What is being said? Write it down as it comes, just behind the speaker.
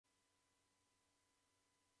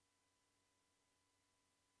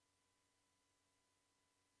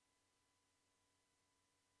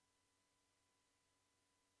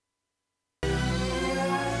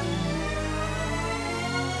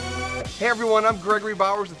Hey everyone, I'm Gregory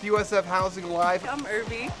Bowers with USF Housing Live. I'm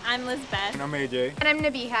Irby. I'm Lizbeth. And I'm AJ. And I'm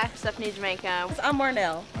Nabiha, Stephanie Jamaica. I'm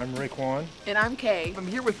Marnell. I'm Raekwon. And I'm Kay. I'm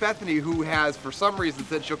here with Bethany, who has, for some reason,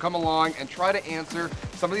 said she'll come along and try to answer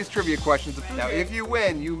some of these trivia questions. Okay. Now, if you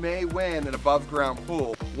win, you may win an above-ground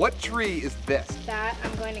pool. What tree is this? That,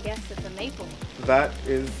 I'm going to guess it's a maple. That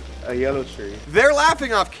is a yellow tree. They're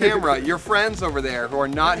laughing off camera. Your friends over there who are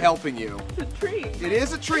not helping you. It's a tree. It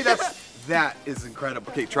is a tree. That is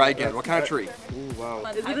incredible. Okay, try again. What kind of tree? Ooh, wow.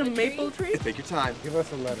 Is it a maple tree? Take your time. Give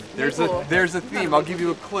us a letter. There's a theme. I'll give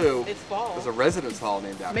you a clue. It's fall. There's a residence hall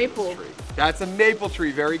named after Maple. this tree. That's a maple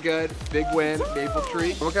tree. Very good. Big win. Maple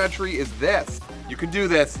tree. What kind of tree is this? You can do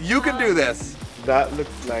this. You can do this. That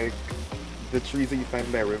looks like the trees that you find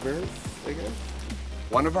by rivers, I guess.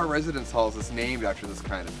 One of our residence halls is named after this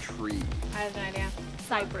kind of tree. I have no idea.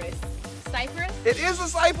 Cypress. Cypress? It is a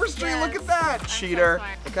cypress tree. Yes. Look at that. I'm so Cheater.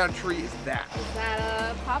 smart. What kind of tree is that? Is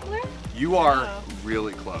that a poplar? You are No.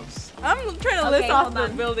 really close. I'm trying to Okay, list off hold the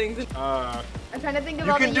on. buildings. I'm trying to think of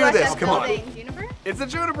You all can the do this, USF come on. buildings. Juniper? It's a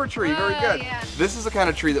juniper tree. Very Oh, good. yeah. This is the kind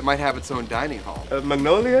of tree that might have its own dining hall. A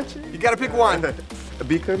magnolia tree? You got to pick one. A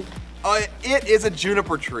beacon? It is a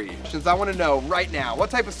juniper tree. Since I want to know right now,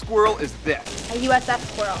 what type of squirrel is this? A USF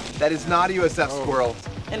squirrel. That is not a USF squirrel.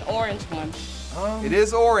 An orange one. It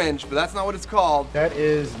is orange, but that's not what it's called. That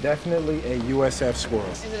is definitely a USF squirrel.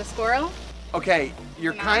 Is it a squirrel? Okay,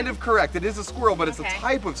 you're kind of correct. It is a squirrel, but it's a Okay.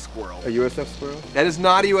 type of squirrel. A USF squirrel? That is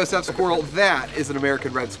not a USF squirrel. That is an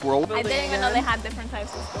American red squirrel. I didn't even know they had different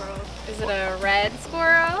types of squirrels. Is it a red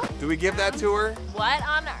squirrel? Do we give that to her? What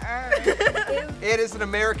on earth? It is an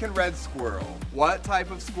American red squirrel. What type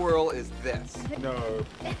of squirrel is this? No.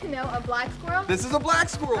 No, a black squirrel? This is a black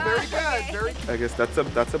squirrel. Very good. Okay. Very. I guess that's a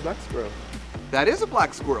black squirrel. That is a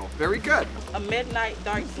black squirrel. Very good. A midnight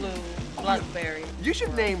dark blue blackberry. You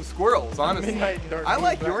should name squirrels, honestly. Midnight dark I blue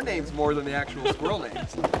like your blackberry. names more than the actual squirrel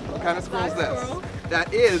names. What kind of squirrel is this? squirrel.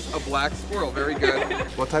 That is a black squirrel. Very good.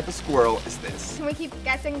 What type of squirrel is this? Can we keep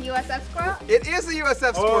guessing USF squirrel? It is a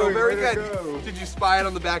USF squirrel. Oh, Very way to good. go. Did you spy it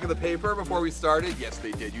on the back of the paper before we started? Yes,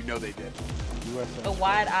 they did. You know they did. A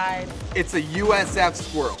wide-eyed. It's a USF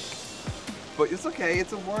squirrel. But it's okay.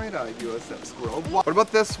 It's a wide-eyed USF squirrel. What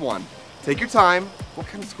about this one? Take your time. What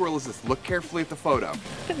kind of squirrel is this? Look carefully at the photo.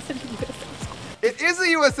 It is a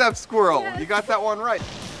USF squirrel. You got that one right.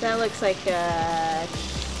 That looks like a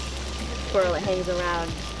squirrel that hangs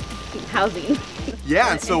around housing.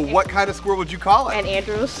 Yeah, and so what kind of squirrel would you call it? An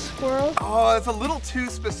Andrews squirrel? Oh, that's a little too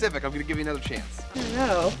specific. I'm going to give you another chance. I don't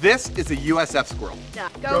know. This is a USF squirrel.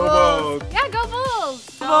 Go Bulls! Yeah, go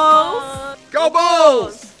Bulls! Bulls! Go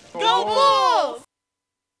Bulls! Go Bulls!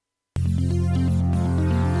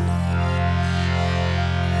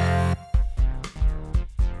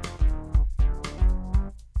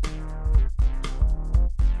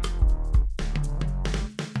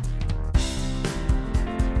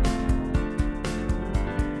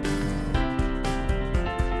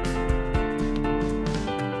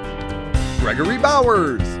 Gregory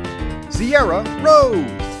Bowers, Sierra Rose,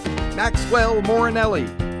 Maxwell Morinelli,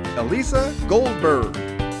 Elisa Goldberg,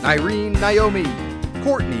 Irene Naomi,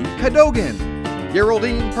 Courtney Cadogan,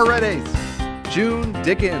 Geraldine Paredes, June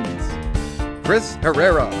Dickens, Chris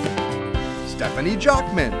Herrera, Stephanie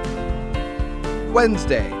Jockman.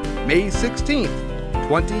 Wednesday, May 16th,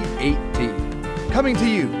 2018. Coming to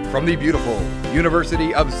you from the beautiful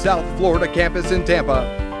University of South Florida campus in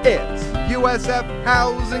Tampa, it's USF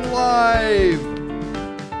Housing Live!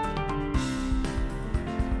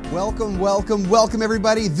 Welcome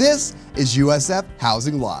everybody. This is USF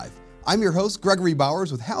Housing Live. I'm your host, Gregory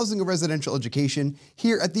Bowers with Housing and Residential Education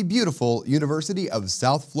here at the beautiful University of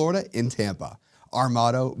South Florida in Tampa. Our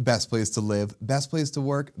motto, best place to live, best place to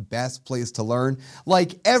work, best place to learn.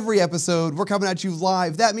 Like every episode, we're coming at you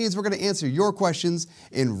live. That means we're going to answer your questions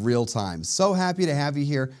in real time. So happy to have you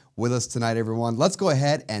here with us tonight, everyone. Let's go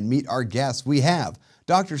ahead and meet our guests. We have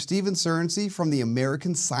Dr. Stephen Surrency from the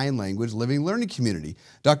American Sign Language Living Learning Community.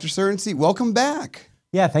 Dr. Surrency, welcome back.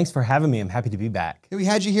 Yeah, thanks for having me. I'm happy to be back. We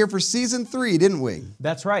had you here for season 3, didn't we?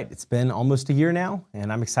 That's right. It's been almost a year now,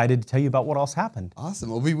 and I'm excited to tell you about what else happened. Awesome.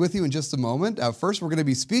 We'll be with you in just a moment. First, we're going to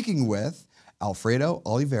be speaking with Alfredo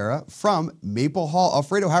Oliveira from Maple Hall.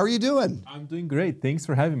 Alfredo, how are you doing? I'm doing great. Thanks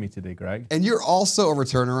for having me today, Greg. And you're also a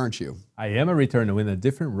returner, aren't you? I am a returner in a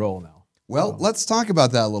different role now. Well, let's talk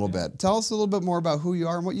about that a little bit. Tell us a little bit more about who you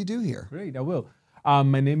are and what you do here. Great, I will.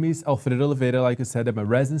 My name is Alfredo Oliveira. Like I said, I'm a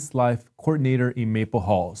Residence Life Coordinator in Maple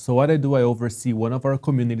Hall. So what I do, I oversee one of our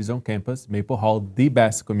communities on campus, Maple Hall, the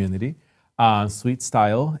best community, suite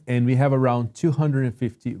style, and we have around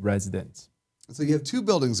 250 residents. So you have 2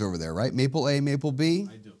 buildings over there, right? Maple A, Maple B?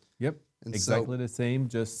 I do. Yep. And exactly the same,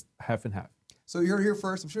 just half and half. So you heard here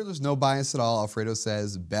first. I'm sure there's no bias at all. Alfredo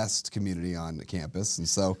says best community on campus, and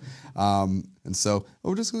so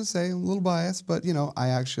we're just going to say a little biased, but you know I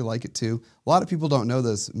actually like it too. A lot of people don't know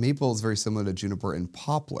this. Maple is very similar to juniper and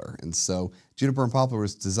poplar, and so juniper and poplar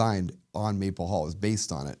was designed on Maple Hall, it was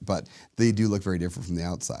based on it, but they do look very different from the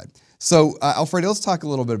outside. So Alfredo, let's talk a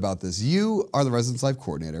little bit about this. You are the Residence Life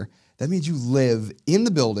Coordinator. That means you live in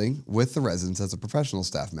the building with the residents as a professional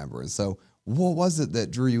staff member, and so what was it that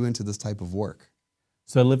drew you into this type of work?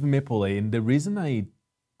 So I live in Maple Lake, and the reason I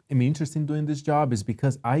am interested in doing this job is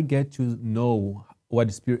because I get to know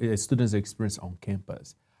what students experience on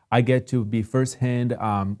campus. I get to be firsthand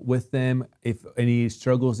with them. If any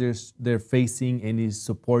struggles they're facing, any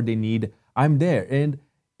support they need, I'm there. And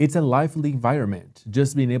it's a lively environment.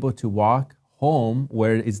 Just being able to walk home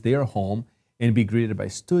where it's their home and be greeted by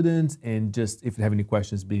students, and just if they have any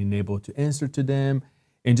questions, being able to answer to them.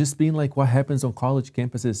 And just being like what happens on college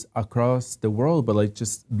campuses across the world, but like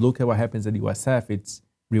just look at what happens at USF. It's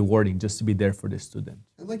rewarding just to be there for the student.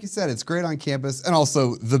 And like you said, it's great on campus and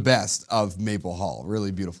also the best of Maple Hall.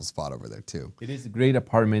 Really beautiful spot over there too. It is a great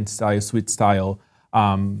apartment style, suite style.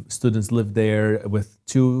 Students live there with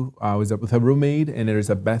with a roommate, and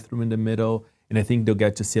there's a bathroom in the middle. And I think they'll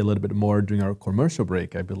get to see a little bit more during our commercial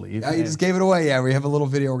break, I believe. Yeah, you just gave it away. Yeah, we have a little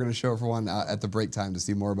video we're going to show everyone at the break time to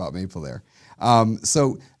see more about Maple there.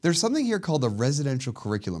 So there's something here called the residential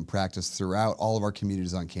curriculum practice throughout all of our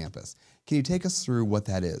communities on campus. Can you take us through what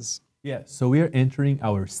that is? Yeah, so we are entering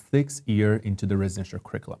our 6th year into the residential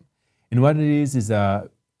curriculum. And what it is a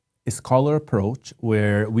scholar approach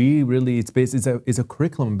where it's a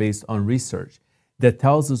curriculum based on research that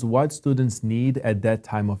tells us what students need at that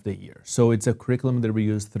time of the year. So it's a curriculum that we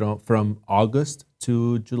use from August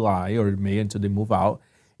to July or May until they move out,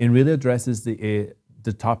 and really addresses the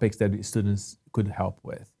topics that students could help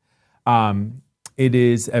with. It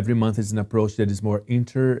is every month is an approach that is more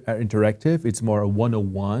interactive. It's more a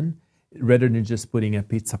 101 rather than just putting a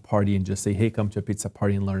pizza party and just say, hey, come to a pizza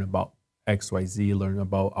party and learn about XYZ, learn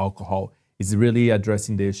about alcohol. It's really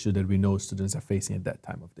addressing the issue that we know students are facing at that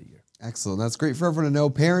time of the year. Excellent. That's great for everyone to know,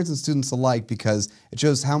 parents and students alike, because it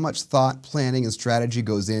shows how much thought, planning, and strategy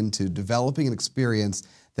goes into developing an experience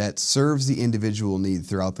that serves the individual need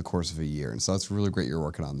throughout the course of a year. And so it's really great you're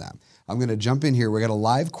working on that. I'm going to jump in here. We got a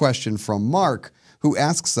live question from Mark, who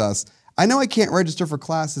asks us, I know I can't register for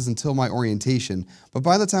classes until my orientation, but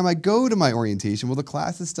by the time I go to my orientation, will the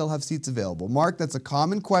classes still have seats available? Mark, that's a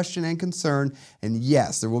common question and concern, and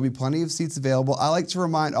yes, there will be plenty of seats available. I like to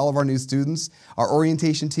remind all of our new students, our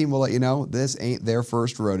orientation team will let you know this ain't their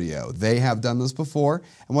first rodeo. They have done this before,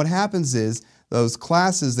 and what happens is those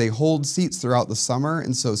classes, they hold seats throughout the summer,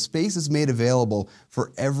 and so space is made available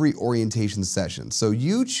for every orientation session. So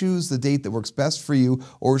you choose the date that works best for you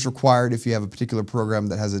or is required if you have a particular program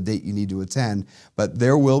that has a date you need to attend, but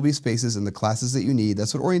there will be spaces in the classes that you need.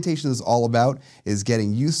 That's what orientation is all about, is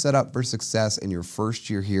getting you set up for success in your first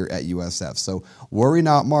year here at USF. So worry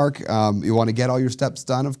not, Mark. You want to get all your steps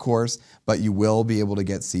done, of course, but you will be able to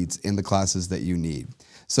get seats in the classes that you need.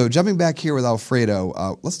 So jumping back here with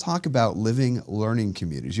Alfredo, let's talk about living learning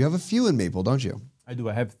communities. You have a few in Maple, don't you? I do.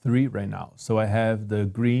 I have 3 right now. So I have the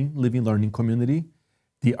Green Living Learning Community,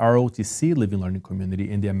 the ROTC Living Learning Community,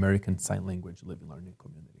 and the American Sign Language Living Learning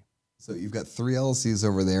Community. So you've got 3 LLCs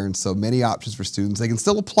over there, and so many options for students. They can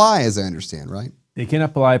still apply, as I understand, right? They can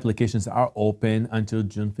apply. Applications are open until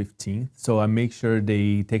June 15th. So I make sure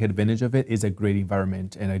they take advantage of it. It's a great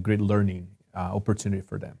environment and a great learning opportunity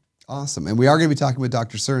for them. Awesome. And we are going to be talking with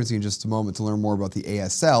Dr. Surrency in just a moment to learn more about the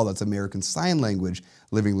ASL, that's American Sign Language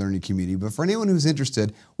Living Learning Community. But for anyone who's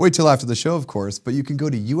interested, wait till after the show, of course, but you can go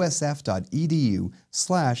to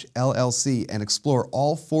usf.edu/LLC and explore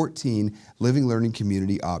all 14 living learning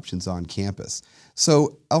community options on campus.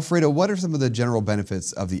 So, Alfredo, what are some of the general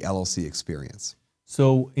benefits of the LLC experience?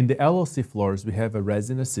 So in the LLC floors, we have a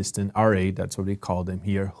resident assistant, RA, that's what we call them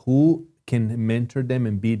here, who can mentor them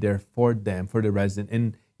and be there for them, for the resident.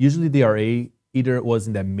 And usually the RA either was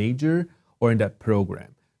in that major or in that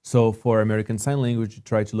program. So for American Sign Language, we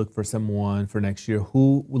try to look for someone for next year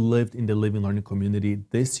who lived in the living learning community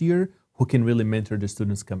this year, who can really mentor the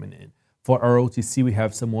students coming in. For ROTC, we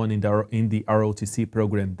have someone in the ROTC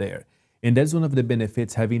program there. And that's one of the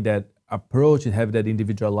benefits, having that approach and having that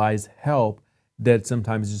individualized help, that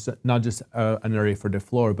sometimes it's not just an RA for the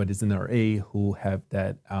floor, but it's an RA who have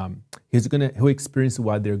that, who experience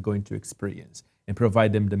what they're going to experience, and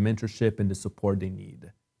provide them the mentorship and the support they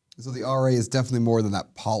need. So the RA is definitely more than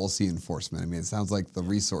that policy enforcement. I mean, it sounds like the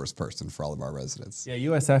resource person for all of our residents. Yeah,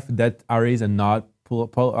 USF, that RAs are not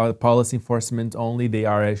policy enforcement only. They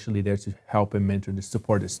are actually there to help and mentor and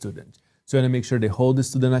support the student. So we want to make sure they hold the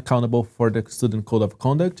student accountable for the student code of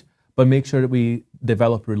conduct, but make sure that we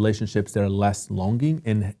develop relationships that are less longing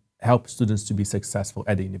and help students to be successful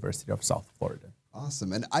at the University of South Florida.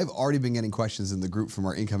 Awesome. And I've already been getting questions in the group from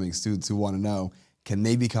our incoming students who want to know, can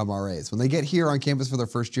they become RAs? When they get here on campus for their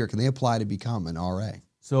first year, can they apply to become an RA?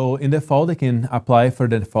 So in the fall, they can apply for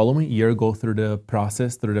the following year, go through the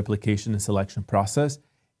process, through the application and selection process.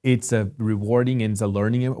 It's a rewarding and it's a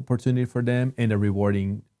learning opportunity for them and a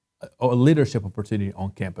rewarding leadership opportunity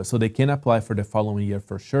on campus. So they can apply for the following year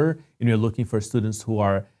for sure. And you're looking for students who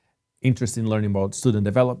are interested in learning about student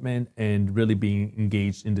development and really being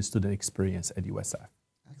engaged in the student experience at USF.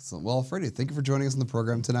 Excellent. Well, Alfredo, thank you for joining us on the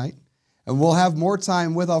program tonight. And we'll have more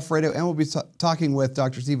time with Alfredo, and we'll be talking with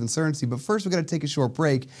Dr. Stephen Surrency. But first, we're going to take a short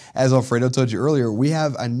break. As Alfredo told you earlier, we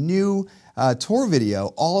have a new tour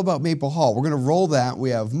video all about Maple Hall. We're going to roll that.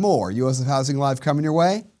 We have more USF Housing Live coming your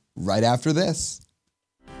way right after this.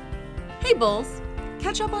 Hey Bulls!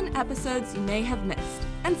 Catch up on episodes you may have missed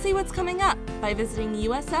and see what's coming up by visiting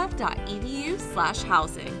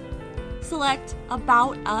usf.edu/housing. Select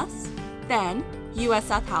About Us, then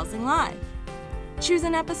USF Housing Live. Choose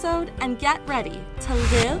an episode and get ready to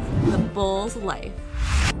live the Bulls life.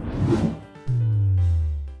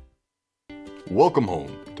 Welcome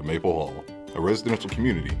home to Maple Hall, a residential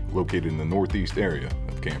community located in the northeast area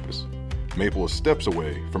of campus. Maple is steps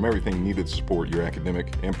away from everything needed to support your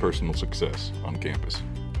academic and personal success on campus.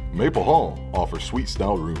 Maple Hall offers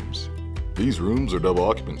suite-style rooms. These rooms are double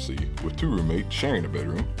occupancy, with 2 roommates sharing a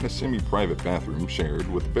bedroom and a semi-private bathroom shared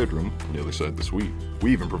with a bedroom on the other side of the suite.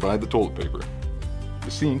 We even provide the toilet paper. The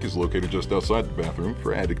sink is located just outside the bathroom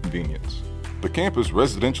for added convenience. The campus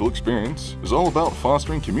residential experience is all about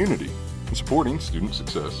fostering community and supporting student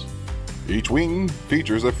success. Each wing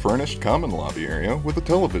features a furnished common lobby area with a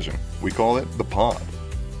television. We call it the pod.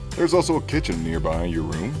 There's also a kitchen nearby your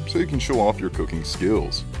room so you can show off your cooking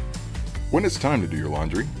skills. When it's time to do your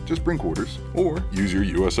laundry, just bring quarters or use your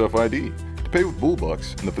USF ID to pay with bull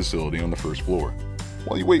bucks in the facility on the first floor.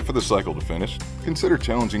 While you wait for the cycle to finish, consider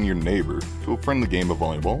challenging your neighbor to a friendly game of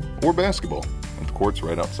volleyball or basketball at the courts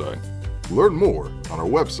right outside. Learn more on our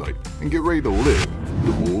website and get ready to live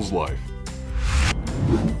the Bulls life.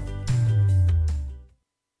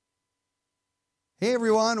 Hey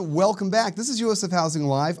everyone, welcome back. This is USF Housing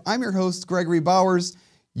Live. I'm your host, Gregory Bowers.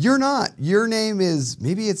 You're not. Your name is,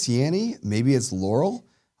 maybe it's Yanni, maybe it's Laurel.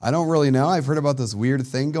 I don't really know. I've heard about this weird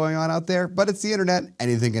thing going on out there, but it's the internet.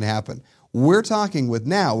 Anything can happen. We're talking with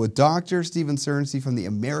Dr. Stephen Surrency from the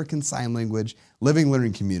American Sign Language Living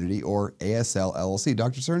Learning Community, or ASL LLC.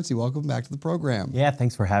 Dr. Surrency, welcome back to the program. Yeah,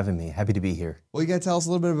 thanks for having me. Happy to be here. Well, you got to tell us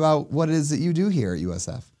a little bit about what it is that you do here at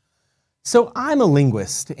USF. So I'm a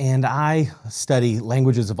linguist, and I study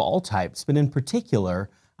languages of all types, but in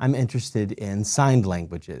particular, I'm interested in signed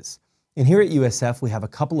languages. And here at USF, we have a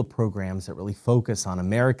couple of programs that really focus on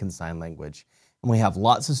American Sign Language. And we have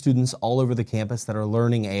lots of students all over the campus that are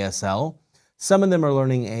learning ASL. Some of them are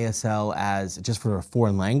learning ASL as just for a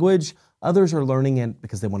foreign language. Others are learning it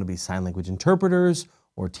because they want to be sign language interpreters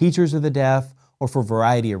or teachers of the deaf or for a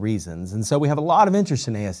variety of reasons. And so we have a lot of interest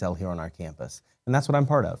in ASL here on our campus, and that's what I'm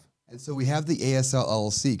part of. And so we have the ASL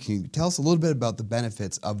LLC. Can you tell us a little bit about the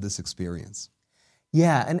benefits of this experience?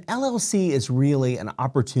 Yeah, an LLC is really an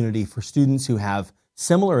opportunity for students who have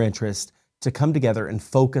similar interests to come together and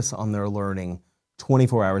focus on their learning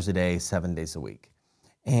 24 hours a day, 7 days a week.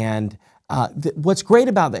 And what's great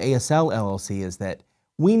about the ASL LLC is that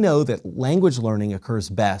we know that language learning occurs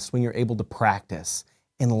best when you're able to practice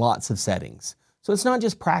in lots of settings. So it's not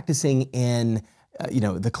just practicing in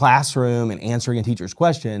the classroom and answering a teacher's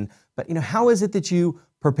question, but how is it that you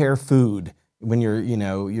prepare food when you're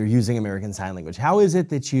using American Sign Language? How is it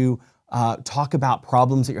that you talk about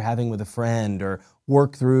problems that you're having with a friend or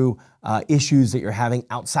work through issues that you're having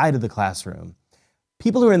outside of the classroom?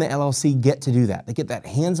 People who are in the LLC get to do that. They get that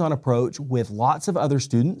hands-on approach with lots of other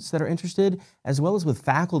students that are interested, as well as with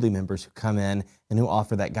faculty members who come in and who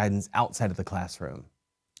offer that guidance outside of the classroom.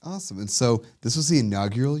 Awesome. And so this was the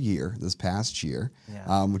inaugural year, this past year,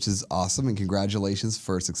 which is awesome. And congratulations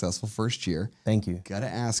for a successful first year. Thank you. Got to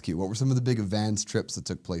ask you, what were some of the big events, trips that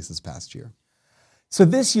took place this past year? So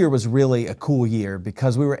this year was really a cool year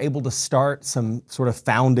because we were able to start some sort of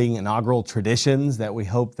founding inaugural traditions that we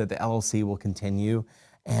hope that the LLC will continue.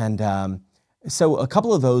 And so a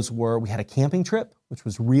couple of those were, we had a camping trip, which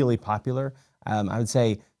was really popular. I would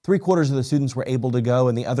say 3/4 of the students were able to go,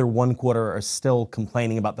 and the other 1/4 are still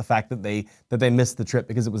complaining about the fact that they missed the trip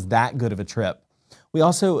because it was that good of a trip. We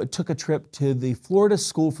also took a trip to the Florida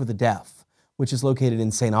School for the Deaf, which is located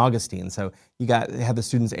in St. Augustine. So you had the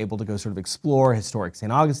students able to go sort of explore historic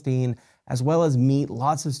St. Augustine, as well as meet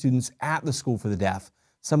lots of students at the School for the Deaf.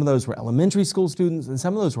 Some of those were elementary school students, and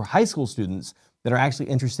some of those were high school students that are actually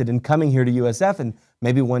interested in coming here to USF and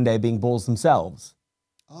maybe one day being bulls themselves.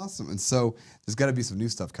 Awesome. And so there's got to be some new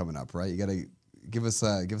stuff coming up, right? You got to give us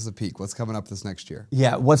a peek. What's coming up this next year?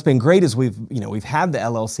 Yeah, what's been great is we've had the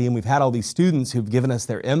LLC and we've had all these students who've given us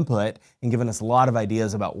their input and given us a lot of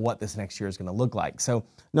ideas about what this next year is going to look like. So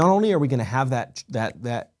not only are we going to have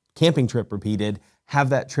that camping trip repeated, have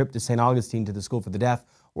that trip to St. Augustine to the School for the Deaf,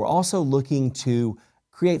 we're also looking to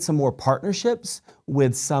create some more partnerships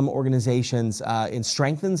with some organizations and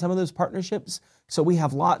strengthen some of those partnerships. So we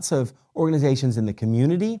have lots of organizations in the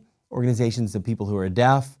community, organizations of people who are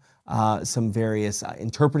deaf, some various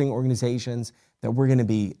interpreting organizations that we're going to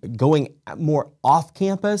be going more off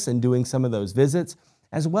campus and doing some of those visits,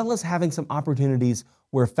 as well as having some opportunities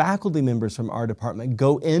where faculty members from our department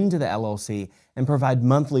go into the LLC and provide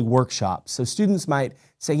monthly workshops. So students might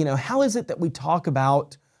say, how is it that we talk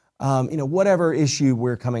about whatever issue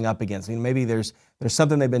we're coming up against? Maybe there's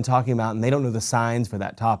something they've been talking about and they don't know the signs for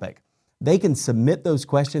that topic. They can submit those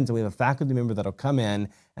questions, and we have a faculty member that'll come in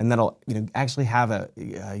and that'll actually have a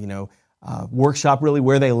workshop really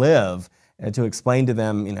where they live to explain to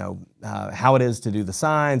them how it is to do the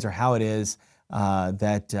signs, or how it is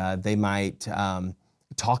that they might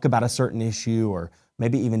talk about a certain issue, or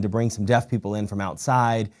maybe even to bring some deaf people in from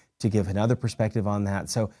outside to give another perspective on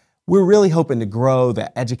that. So we're really hoping to grow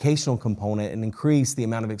the educational component and increase the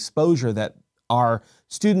amount of exposure that our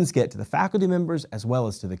students get to the faculty members as well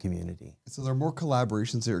as to the community. So there are more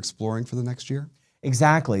collaborations you're exploring for the next year?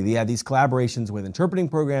 Exactly. Yeah, these collaborations with interpreting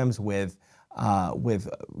programs, with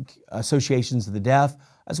associations of the deaf,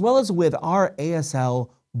 as well as with our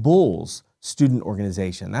ASL Bulls student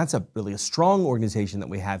organization. That's really a strong organization that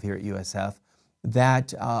we have here at USF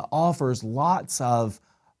that offers lots of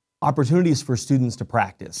opportunities for students to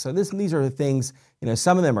practice. So these are things,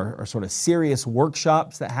 some of them are sort of serious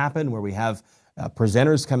workshops that happen where we have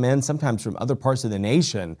presenters come in, sometimes from other parts of the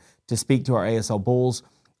nation, to speak to our ASL Bulls.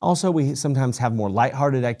 Also, we sometimes have more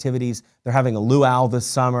lighthearted activities. They're having a luau this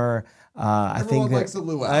summer. Everyone likes a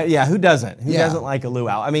luau. Yeah, who doesn't? Who doesn't like a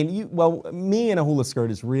luau? Me in a hula skirt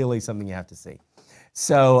is really something you have to see.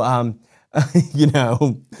 So,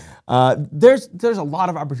 there's a lot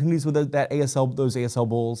of opportunities with those ASL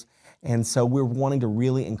Bulls. And so we're wanting to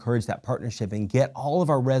really encourage that partnership and get all of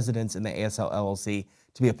our residents in the ASL LLC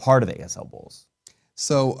to be a part of the ASL Bulls.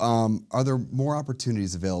 So are there more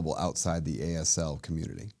opportunities available outside the ASL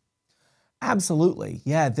community? Absolutely.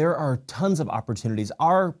 Yeah, there are tons of opportunities.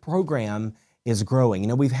 Our program is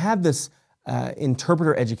growing. We've had this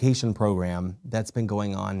interpreter education program that's been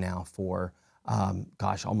going on now for,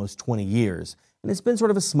 almost 20 years. And it's been sort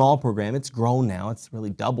of a small program. It's grown now. It's really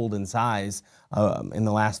doubled in size in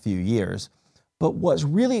the last few years. But what's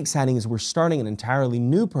really exciting is we're starting an entirely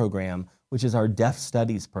new program, which is our Deaf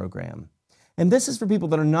Studies program. And this is for people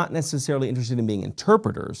that are not necessarily interested in being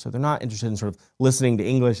interpreters. So they're not interested in sort of listening to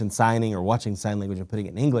English and signing, or watching sign language and putting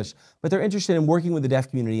it in English, but they're interested in working with the deaf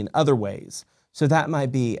community in other ways. So that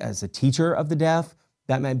might be as a teacher of the deaf,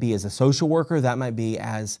 that might be as a social worker, that might be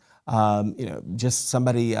as just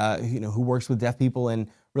somebody who works with deaf people in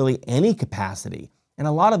really any capacity. And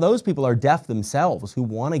a lot of those people are deaf themselves who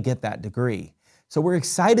want to get that degree. So we're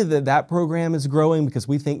excited that that program is growing, because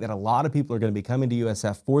we think that a lot of people are going to be coming to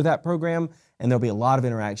USF for that program, and there'll be a lot of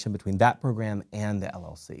interaction between that program and the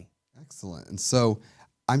LLC. Excellent. And so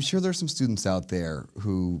I'm sure there's some students out there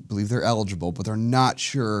who believe they're eligible, but they're not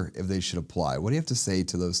sure if they should apply. What do you have to say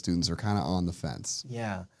to those students who are kind of on the fence?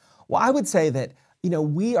 Yeah. Well, I would say that,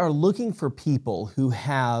 we are looking for people who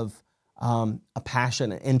have a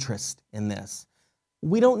passion and interest in this.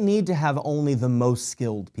 We don't need to have only the most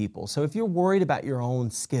skilled people. So if you're worried about your own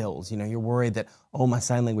skills, you're worried that, my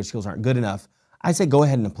sign language skills aren't good enough, I say go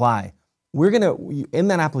ahead and apply. In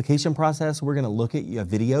that application process, we're gonna look at a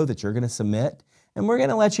video that you're gonna submit, and we're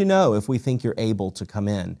gonna let you know if we think you're able to come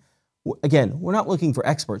in. Again, we're not looking for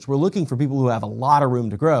experts. We're looking for people who have a lot of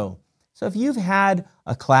room to grow. So if you've had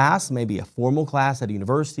a class, maybe a formal class at a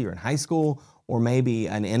university or in high school, or maybe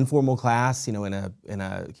an informal class, in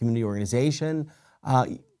a community organization,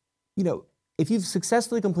 if you've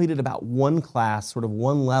successfully completed about one class, sort of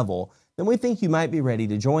one level, then we think you might be ready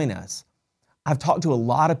to join us. I've talked to a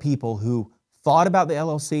lot of people who thought about the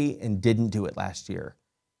LLC and didn't do it last year.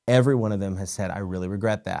 Every one of them has said, I really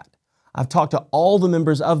regret that. I've talked to all the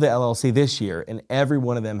members of the LLC this year, and every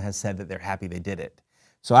one of them has said that they're happy they did it.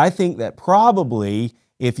 So I think that probably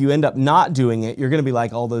if you end up not doing it, you're going to be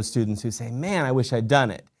like all those students who say, man, I wish I'd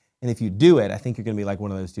done it. And if you do it, I think you're going to be like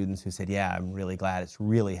one of those students who said, yeah, I'm really glad. It's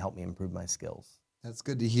really helped me improve my skills. That's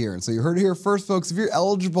good to hear. And so you heard it here first, folks. If you're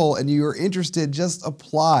eligible and you're interested, just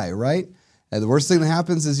apply, right? And the worst thing that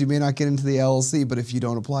happens is you may not get into the LLC, but if you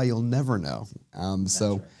don't apply, you'll never know.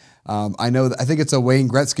 I know that, I think it's a Wayne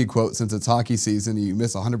Gretzky quote, since it's hockey season, you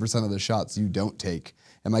miss 100% of the shots you don't take.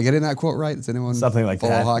 Am I getting that quote right? Is anyone something like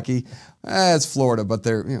follow that? Hockey? It's Florida, but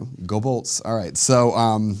they're, go Bolts. All right,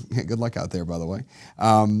 so good luck out there, by the way.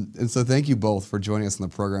 And so thank you both for joining us on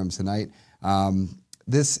the program tonight.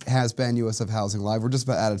 This has been USF Housing Live. We're just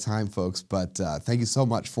about out of time, folks, but thank you so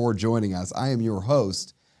much for joining us. I am your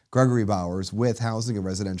host, Gregory Bowers, with Housing and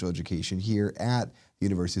Residential Education here at the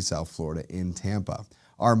University of South Florida in Tampa.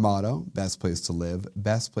 Our motto, best place to live,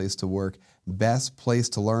 best place to work, best place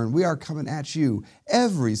to learn. We are coming at you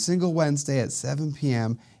every single Wednesday at 7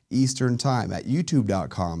 p.m. Eastern Time at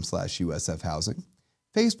youtube.com/USF Housing,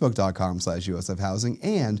 facebook.com/USF Housing,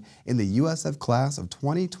 and in the USF Class of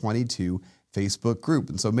 2022 Facebook group.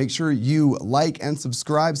 And so make sure you like and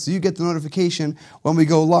subscribe so you get the notification when we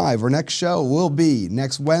go live. Our next show will be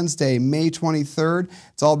next Wednesday, May 23rd.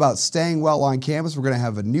 It's all about staying well on campus. We're going to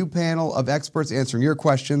have a new panel of experts answering your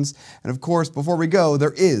questions. And of course, before we go,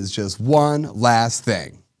 there is just one last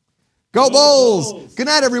thing. Go Bulls! Good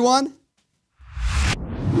night, everyone.